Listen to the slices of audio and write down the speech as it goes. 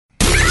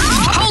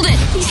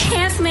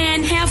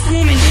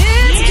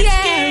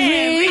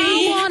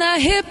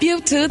hip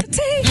you to the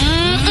T.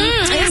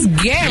 It's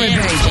Gary,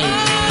 baby.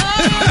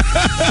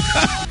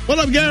 What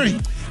up, Gary?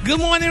 Good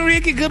morning,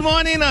 Ricky. Good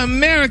morning,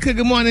 America.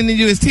 Good morning to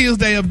you. It's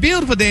Tuesday, a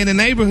beautiful day in the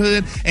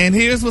neighborhood. And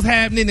here's what's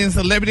happening in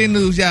celebrity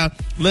news, y'all.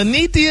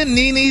 Nene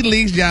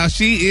Leakes, y'all.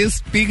 She is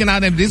speaking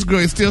out, and this girl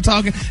is still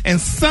talking. And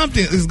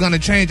something is going to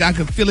change. I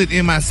can feel it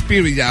in my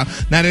spirit, y'all.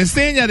 Now, they're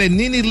saying, y'all, that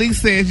Nene Leakes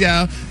says,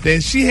 y'all,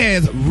 that she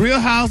has Real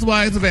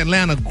Housewives of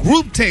Atlanta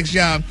group text,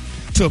 y'all,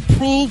 to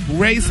prove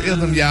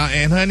racism, y'all.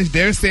 And, honey,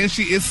 they're saying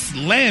she is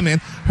slamming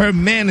her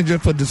manager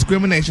for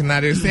discrimination.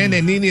 Now, they're saying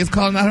that Nene is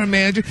calling out her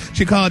manager.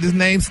 She called his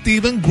name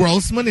Stephen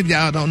Grossman, if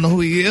y'all don't know who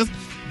he is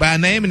by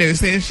name. And they're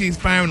saying she's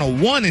firing a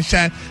warning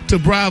shot to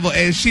Bravo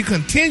as she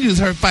continues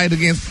her fight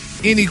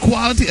against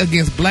inequality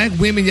against black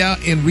women,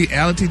 y'all, in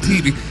reality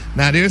TV.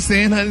 Now, they're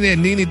saying, honey, that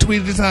Nene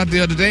tweeted this out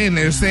the other day, and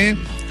they're saying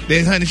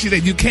that, honey, she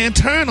said, you can't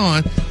turn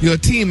on your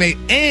teammate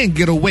and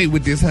get away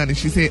with this, honey.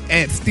 She said,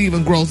 at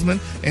Stephen Grossman,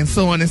 and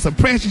so on. And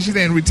suppression, she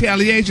said, in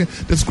retaliation,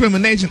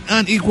 discrimination,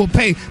 unequal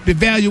pay,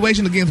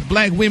 devaluation against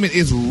black women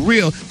is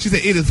real. She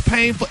said, it is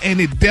painful and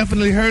it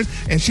definitely hurts,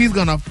 and she's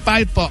going to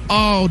fight for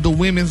all the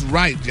women's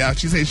rights, y'all.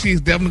 She said she's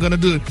definitely going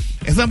to do it.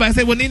 And somebody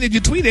said, well, Nene, you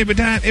tweet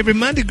every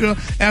Monday, girl,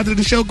 after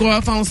the show go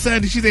off on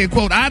Sunday. She said,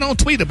 quote, I don't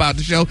tweet about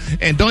the show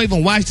and don't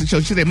even watch the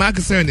show. She said, my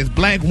concern is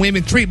black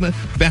women treatment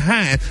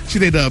behind. She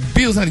said, the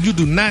abuse, honey, you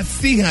do not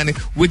see, honey,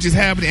 which is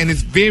happening, and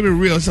it's very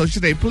real. So she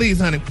said, please,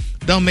 honey,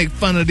 don't make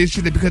fun of this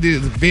shit because it is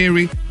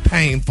very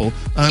painful.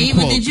 Unquote.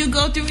 Eva, did you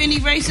go through any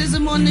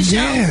racism on the show?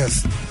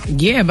 Yes.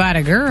 Yeah, by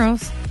the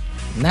girls.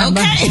 Okay.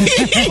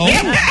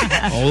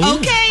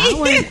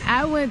 Okay.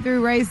 I went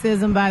through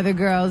racism by the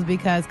girls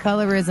because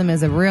colorism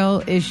is a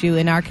real issue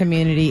in our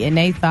community, and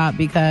they thought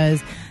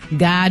because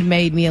God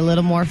made me a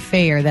little more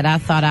fair that I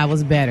thought I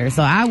was better.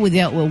 So I would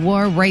dealt with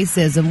more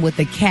racism with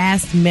the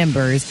cast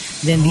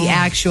members than the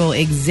actual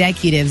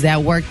executives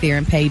that worked there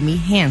and paid me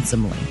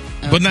handsomely.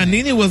 But now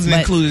Nene wasn't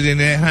included in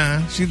that,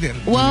 huh? She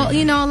didn't. Well,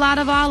 you know, a lot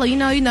of you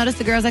notice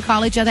the girls that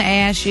call each other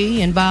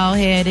ashy and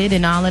bald-headed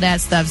and all of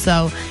that stuff.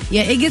 So,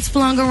 yeah, it gets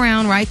flung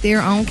around right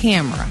there on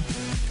camera.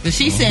 But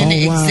she said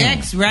the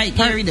execs, right,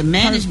 Gary, the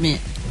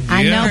management.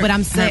 I know, but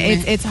I'm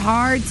saying it's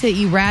hard to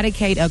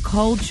eradicate a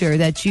culture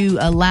that you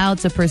allow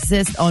to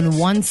persist on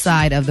one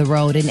side of the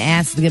road and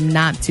ask them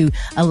not to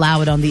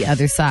allow it on the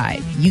other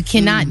side. You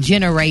cannot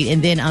generate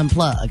and then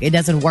unplug. It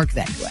doesn't work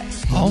that way.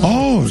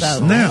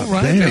 Snap.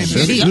 Right.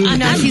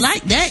 Damn. I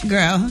like that,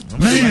 girl.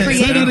 Man,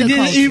 say that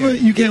again, Eva.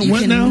 You can't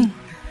what now?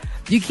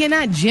 You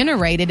cannot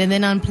generate it and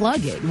then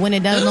unplug it when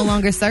it no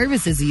longer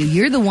services you.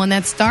 You're the one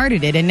that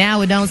started it, and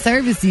now it don't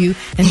service you,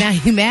 and now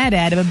you're mad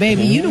at it. But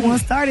baby, you the one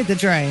started the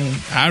train.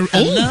 I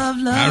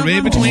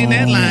read between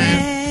that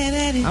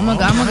line. I'm gonna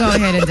go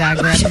ahead and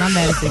digress. And I'm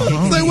mad at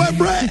it. Say what,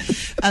 Brad?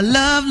 I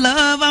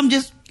love. I'm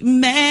just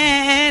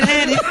mad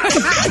at it.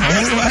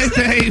 All right,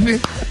 baby.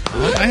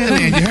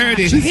 And you heard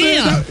it.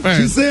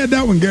 She said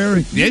that one,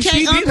 Gary. You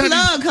can't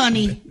unplug,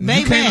 honey.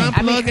 Baby. You can't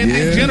unplug and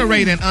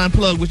generate and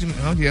unplug. Which,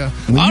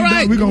 all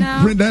right. We're going to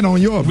print that on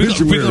your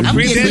obituary. I'm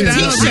getting a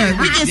t-shirt.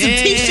 We get some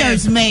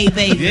t-shirts made,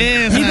 baby.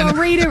 Yes, you gonna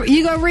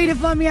read it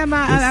for me at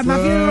my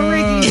funeral,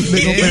 Ricky?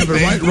 They're going to have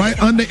it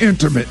right under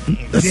intimate.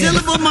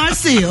 Syllable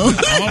Marcel.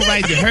 All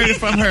right, you heard it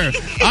from her.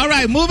 All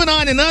right, moving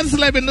on. In other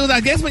celebrity news,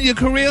 I guess when your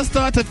career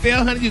starts to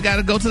fail, honey, you got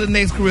to go to the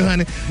next career,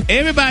 honey.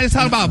 Everybody's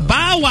talking about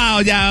Bow Wow,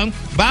 y'all.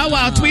 Bow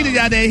Wow tweeted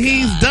y'all that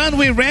he's done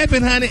with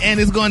rapping, honey, and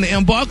is going to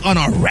embark on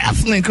a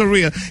wrestling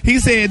career. He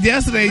said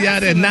yesterday,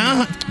 y'all, that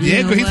now,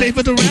 he said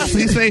for the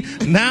wrestling, he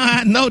said, now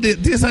I know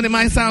that this, honey,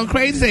 might sound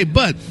crazy, he said,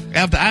 but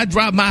after I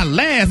drop my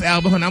last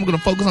album, honey, I'm going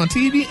to focus on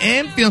TV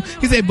and film.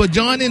 He said, but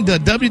joining the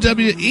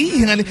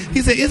WWE, honey,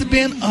 he said, it's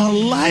been a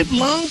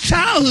lifelong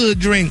childhood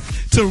dream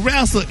to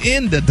wrestle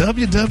in the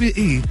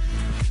WWE.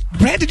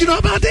 Brad, did you know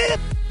about that?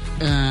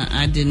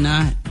 I did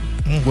not.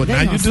 Well,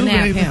 now you do,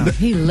 baby.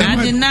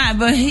 I did not,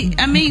 but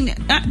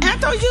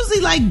aren't those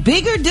usually like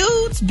bigger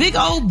dudes, big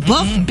old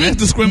buff? That's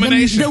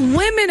discrimination. The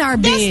women are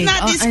big. That's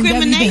not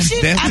discrimination.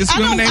 That's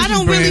discrimination. I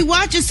don't really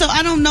watch it, so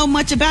I don't know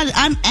much about it.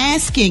 I'm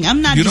asking.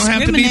 I'm not. You don't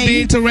have to be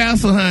big to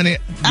wrestle, honey.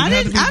 I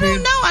don't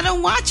know. I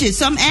don't watch it,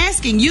 so I'm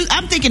asking you.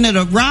 I'm thinking of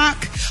The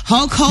Rock,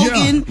 Hulk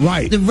Hogan,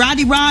 right? The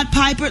Rod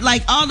Piper,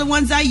 like all the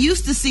ones I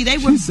used to see. They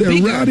were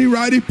bigger.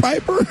 Roddy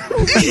Piper.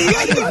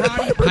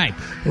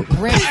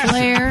 Ric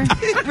Flair.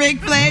 Ric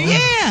Flair,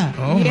 yeah.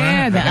 Oh,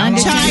 yeah,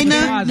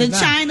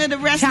 China, the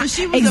wrestler.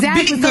 She was a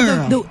big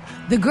girl. So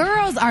the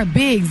girls are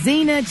big.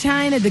 Xena,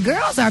 China, the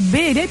girls are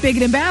big. They're bigger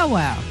than Bow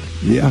Wow.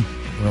 Yeah.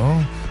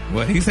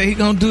 Well, he said he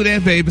gonna do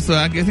that, baby. So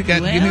I guess he got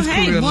to get his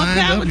career lined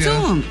up. More power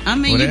to him. I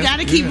mean, you got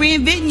to keep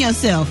reinventing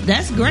yourself.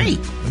 That's great.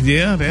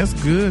 Yeah, that's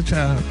good,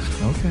 child.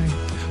 Okay.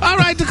 All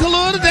right, the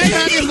color today,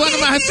 honey, is one of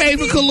my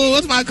favorite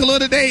colors. My color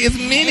today is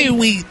mini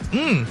wheat.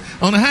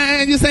 On the high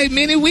end, you say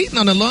mini wheat, and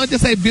on the low end, you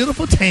say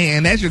beautiful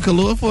tan. That's your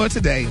color for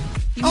today.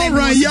 All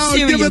right, y'all,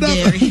 give it up.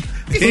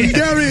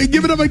 Gary,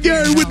 give it up for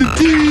Gary with the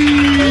T.